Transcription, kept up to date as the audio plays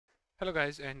Hello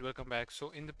guys and welcome back. So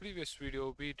in the previous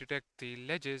video we detect the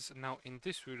ledges. Now in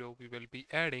this video we will be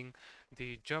adding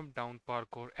the jump down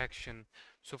parkour action.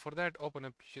 So for that open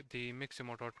up the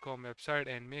miximo.com website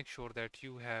and make sure that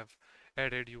you have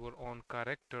added your own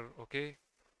character, okay?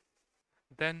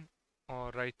 Then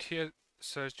right here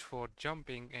search for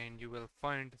jumping and you will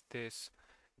find this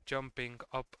jumping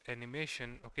up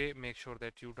animation, okay? Make sure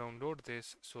that you download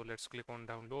this. So let's click on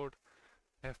download.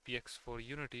 FBX for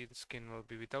Unity, the skin will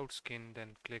be without skin,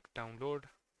 then click download.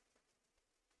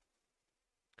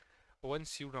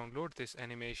 Once you download this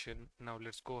animation, now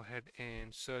let's go ahead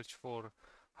and search for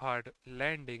hard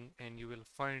landing and you will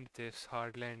find this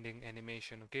hard landing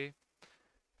animation, okay?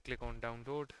 Click on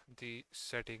download. The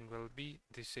setting will be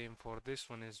the same for this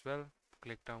one as well.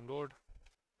 Click download.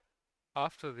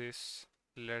 After this,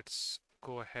 let's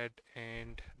go ahead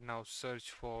and now search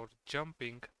for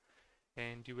jumping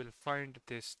and you will find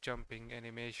this jumping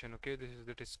animation, okay? This is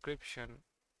the description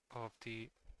of the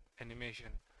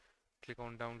animation. Click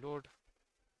on download.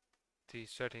 The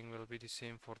setting will be the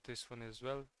same for this one as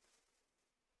well.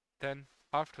 Then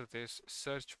after this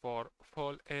search for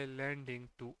fall a landing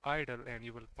to idle and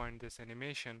you will find this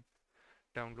animation.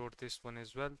 Download this one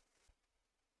as well.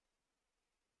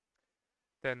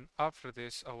 Then after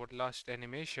this our last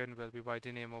animation will be by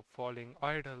the name of falling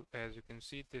idle. As you can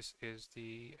see, this is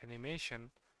the animation,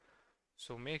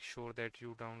 so make sure that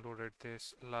you downloaded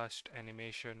this last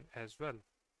animation as well.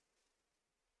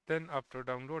 Then after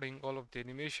downloading all of the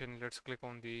animation, let's click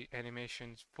on the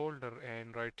animations folder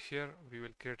and right here we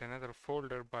will create another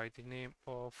folder by the name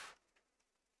of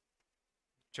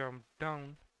jump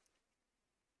down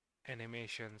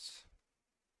animations.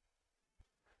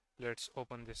 Let's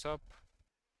open this up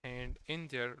and in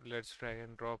there let's drag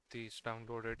and drop these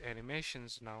downloaded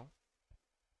animations now.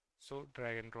 So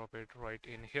drag and drop it right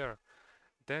in here.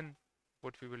 Then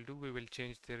what we will do, we will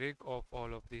change the rig of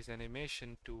all of these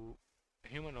animation to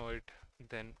humanoid,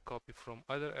 then copy from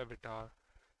other avatar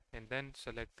and then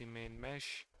select the main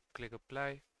mesh, click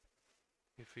apply.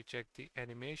 If we check the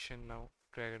animation now,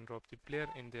 drag and drop the player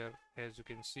in there. As you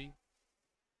can see,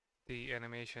 the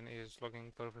animation is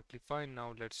looking perfectly fine.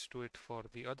 Now let's do it for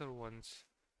the other ones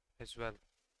as well.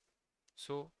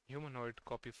 So humanoid,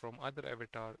 copy from other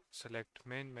avatar, select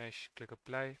main mesh, click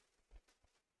apply.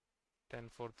 Then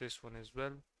for this one as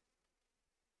well,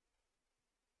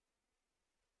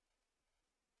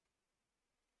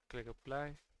 click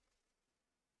apply.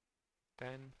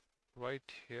 Then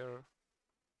right here,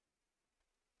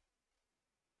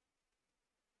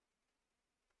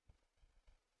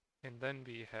 and then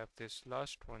we have this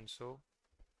last one. So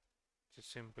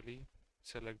just simply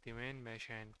select the main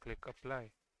mesh and click apply.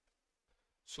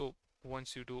 So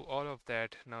once you do all of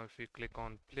that, now if we click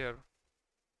on player,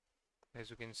 as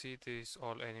you can see, these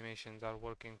all animations are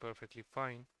working perfectly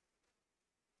fine.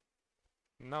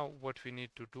 Now what we need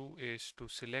to do is to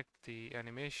select the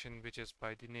animation which is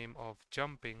by the name of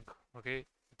jumping, okay,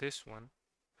 this one,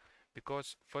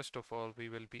 because first of all we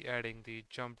will be adding the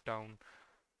jump down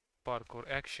parkour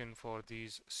action for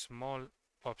these small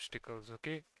obstacles,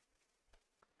 okay.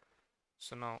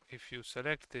 So now if you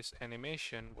select this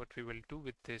animation, what we will do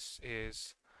with this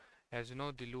is, as you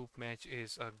know, the loop match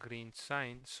is a green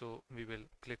sign, so we will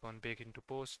click on bake into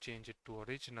pose, change it to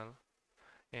original,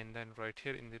 and then right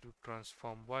here in the loop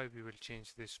transform Y we will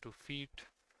change this to feet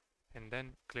and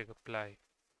then click apply.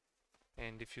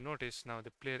 And if you notice, now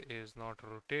the player is not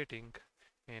rotating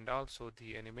and also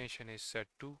the animation is set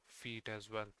to feet as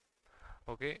well,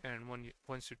 okay. And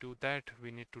once you do that,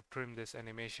 we need to trim this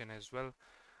animation as well.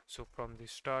 So from the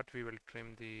start we will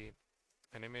trim the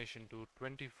animation to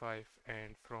 25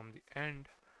 and from the end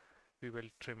we will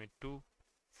trim it to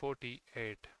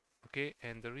 48, okay.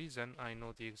 And the reason I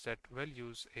know the exact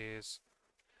values is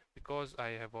because I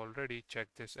have already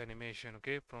checked this animation,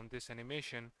 okay. From this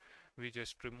animation we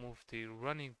just remove the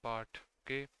running part,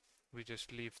 okay. We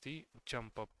just leave the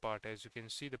jump up part. As you can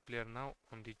see, the player now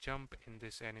on the jump in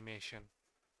this animation.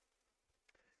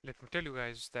 Let me tell you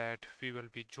guys that we will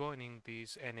be joining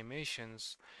these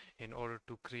animations in order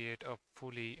to create a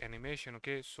fully animation,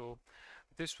 okay. So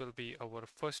this will be our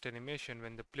first animation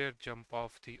when the player jump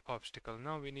off the obstacle.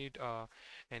 Now we need a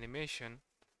animation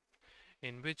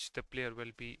in which the player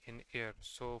will be in air.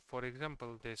 So for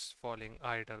example, this falling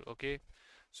idle, okay.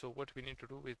 So what we need to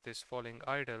do with this falling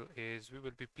idle is we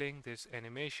will be playing this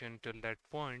animation till that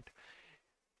point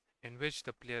in which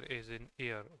the player is in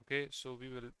air, okay. So we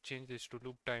will change this to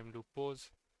loop time loop pose,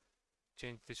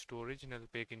 change this to original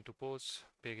bake into pose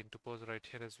right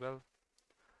here as well,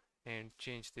 and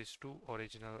change this to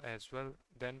original as well,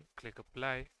 then click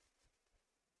apply.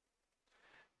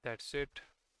 That's it.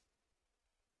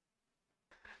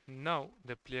 Now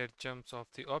the player jumps off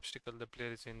the obstacle, the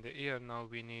player is in the air. Now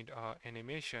we need a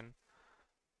animation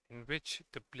in which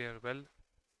the player will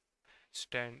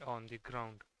stand on the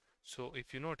ground. So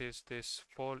if you notice this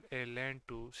fall a land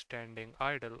to standing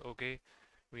idle, okay,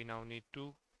 we now need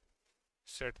to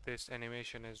set this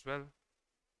animation as well.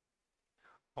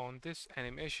 On this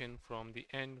animation from the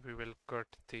end we will cut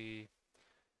the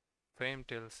frame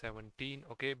till 17,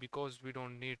 okay, because we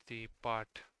don't need the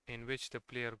part in which the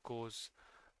player goes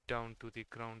down to the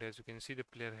ground. As you can see, the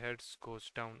player heads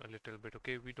goes down a little bit,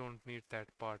 okay, we don't need that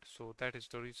part, so that is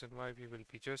the reason why we will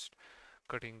be just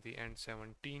cutting the end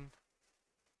 17.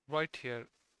 Right here,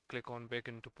 click on back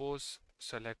into pose,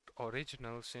 select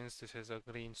original since this is a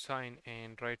green sign,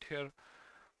 and right here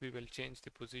we will change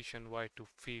the position Y to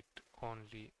feet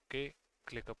only, okay,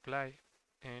 click apply,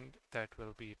 and that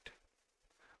will be it,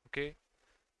 okay.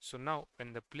 So now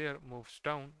when the player moves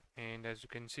down, and as you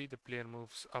can see the player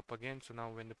moves up again, so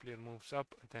now when the player moves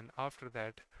up, then after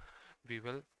that we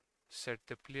will set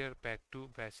the player back to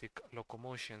basic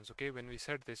locomotions, okay. When we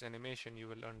set this animation you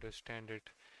will understand it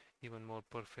even more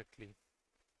perfectly.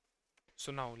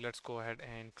 So now let's go ahead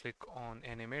and click on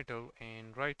animator,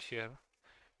 and right here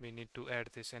we need to add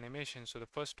this animation. So the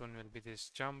first one will be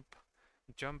this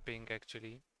jumping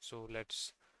actually, so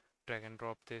let's drag and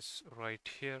drop this right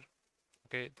here,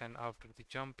 okay. Then after the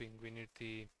jumping we need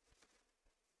the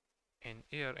in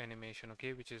air animation,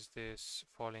 okay, which is this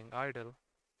falling idle,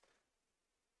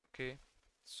 okay.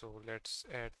 So let's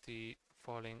add the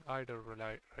falling idle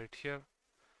right here,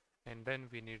 and then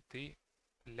we need the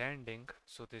landing,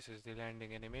 so this is the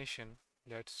landing animation.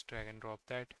 Let's drag and drop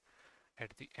that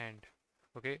at the end,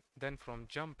 okay. Then from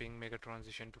jumping make a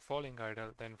transition to falling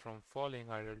idle, then from falling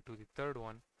idle to the third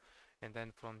one, and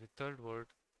then from the third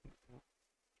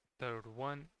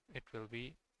one it will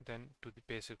be then to the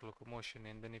basic locomotion.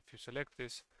 And then if you select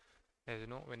this, as you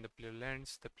know, when the player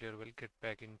lands the player will get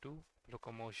back into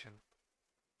locomotion.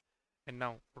 And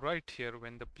now right here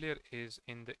when the player is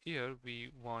in the air, we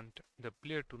want the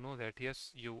player to know that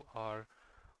yes, you are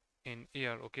in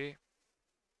air, okay.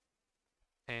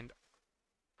 And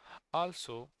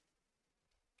also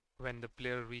when the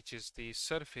player reaches the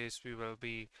surface, we will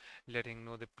be letting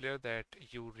know the player that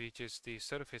you reaches the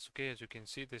surface, okay. As you can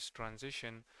see this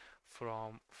transition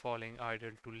from falling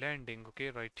idle to landing, okay,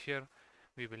 right here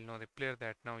we will know the player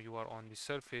that now you are on the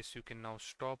surface. You can now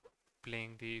stop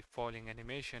playing the falling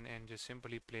animation and just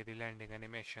simply play the landing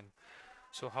animation.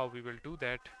 So how we will do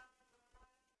that?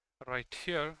 Right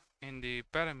here in the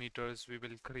parameters we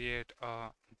will create a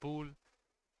bool,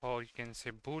 or you can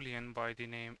say boolean, by the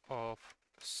name of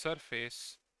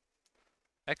surface.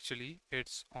 Actually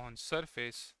it's on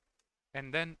surface,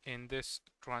 and then in this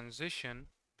transition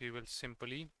we will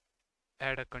simply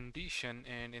add a condition,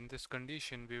 and in this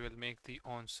condition we will make the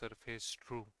on surface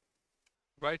true.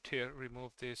 Right here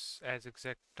remove this as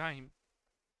exact time.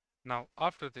 Now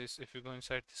after this, if you go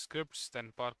inside the scripts,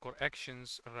 then parkour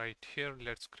actions, right here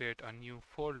let's create a new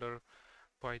folder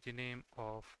by the name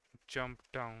of jump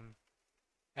down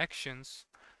actions,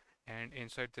 and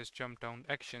inside this jump down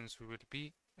actions we will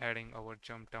be adding our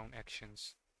jump down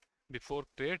actions. Before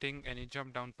creating any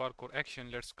jump down parkour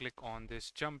action, let's click on this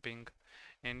jumping,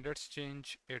 and let's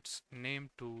change its name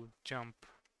to jump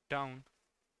down,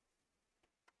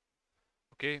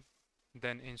 okay.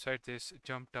 Then inside this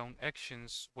jump down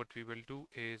actions, what we will do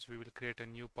is we will create a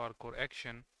new parkour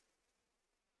action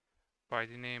by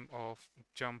the name of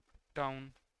jump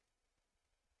down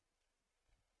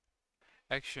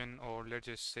action, or let's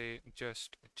just say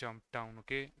just jump down,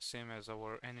 okay, same as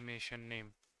our animation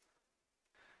name.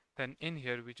 Then in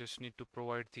here we just need to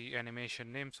provide the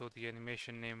animation name, so the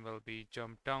animation name will be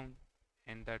jump down,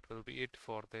 and that will be it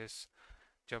for this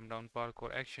jump down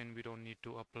parkour action. We don't need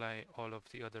to apply all of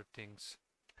the other things.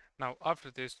 Now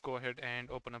after this, go ahead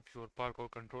and open up your parkour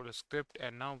controller script,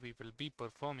 and now we will be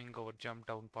performing our jump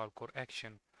down parkour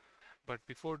action. But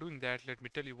before doing that, let me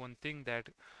tell you one thing, that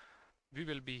we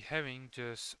will be having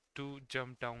just two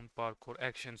jump down parkour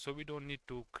actions, so we don't need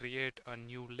to create a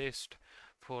new list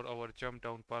for our jump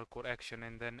down parkour action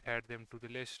and then add them to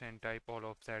the list and type all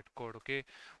of that code, okay.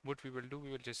 What we will do,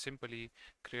 we will just simply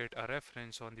create a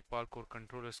reference on the parkour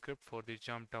controller script for the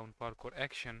jump down parkour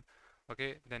action,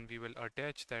 okay. Then we will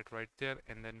attach that right there,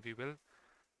 and then we will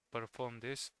perform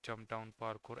this jump down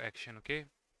parkour action, okay.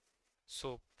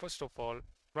 So first of all,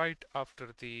 right after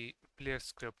the player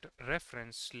script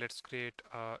reference, let's create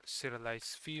a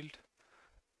serialize field,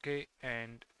 okay,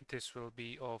 and this will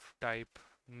be of type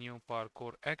new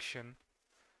parkour action,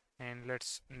 and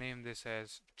let's name this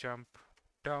as jump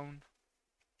down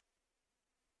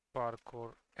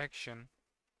parkour action.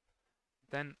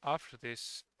 Then after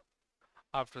this,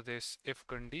 After this if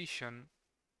condition,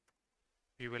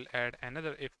 we will add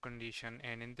another if condition,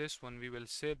 and in this one we will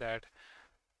say that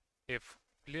if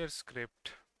player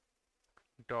script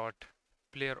dot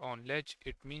player on ledge,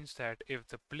 it means that if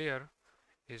the player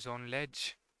is on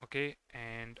ledge, okay,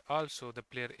 and also the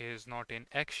player is not in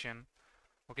action,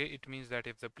 okay, it means that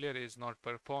if the player is not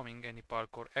performing any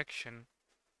parkour action,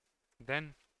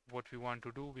 then what we want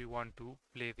to do, we want to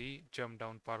play the jump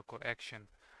down parkour action.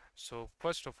 So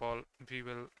first of all we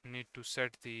will need to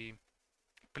set the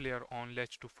player on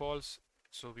ledge to false.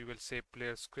 So we will say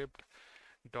player script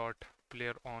dot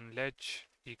player on ledge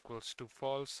equals to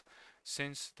false,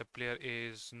 since the player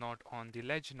is not on the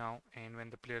ledge now, and when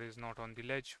the player is not on the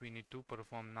ledge we need to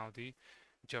perform now the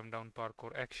jump down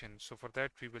parkour action. So for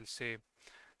that we will say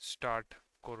start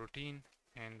coroutine,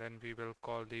 and then we will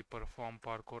call the perform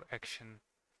parkour action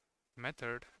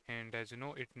method, and as you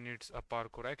know it needs a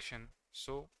parkour action,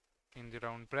 so in the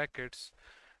round brackets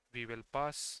we will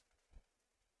pass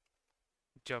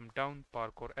jump down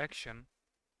parkour action,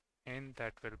 and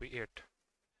that will be it.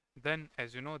 Then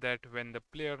as you know that when the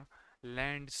player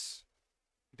lands,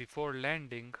 before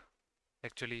landing,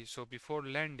 actually, so before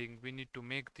landing we need to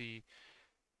make the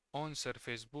on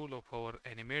surface bool of our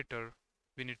animator,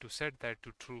 we need to set that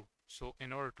to true. So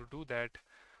in order to do that,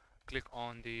 click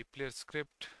on the player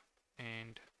script,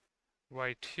 and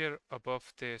right here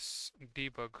above this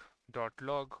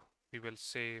debug.log we will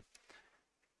say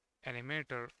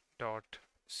animator dot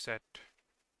set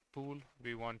bool.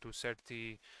 We want to set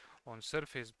the on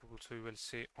surface bool, so we will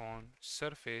say on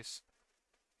surface,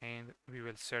 and we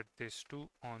will set this to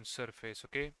on surface.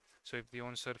 Okay, so if the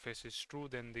on surface is true,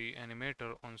 then the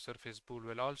animator on surface bool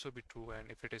will also be true,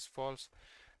 and if it is false,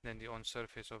 then the on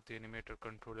surface of the animator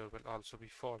controller will also be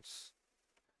false.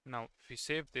 Now if we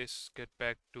save this, get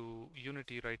back to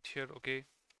Unity right here. Okay,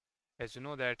 as you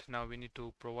know that now we need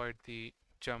to provide the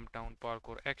jump down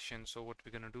parkour action. So what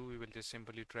we're gonna do, we will just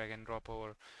simply drag and drop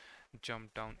our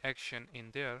jump down action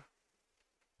in there.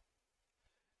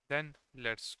 Then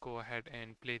let's go ahead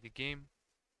and play the game.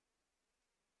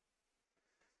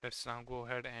 Let's now go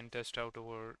ahead and test out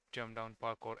our jump down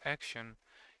parkour action,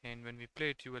 and when we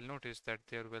play it you will notice that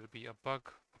there will be a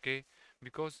bug. Okay,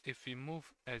 because if we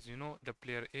move, as you know, the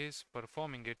player is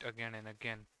performing it again and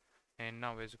again, and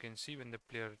now as you can see when the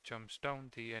player jumps down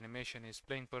the animation is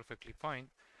playing perfectly fine,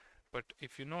 but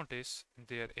if you notice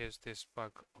there is this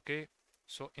bug. Okay,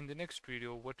 so in the next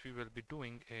video what we will be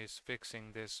doing is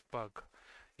fixing this bug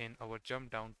in our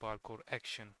jump down parkour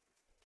action.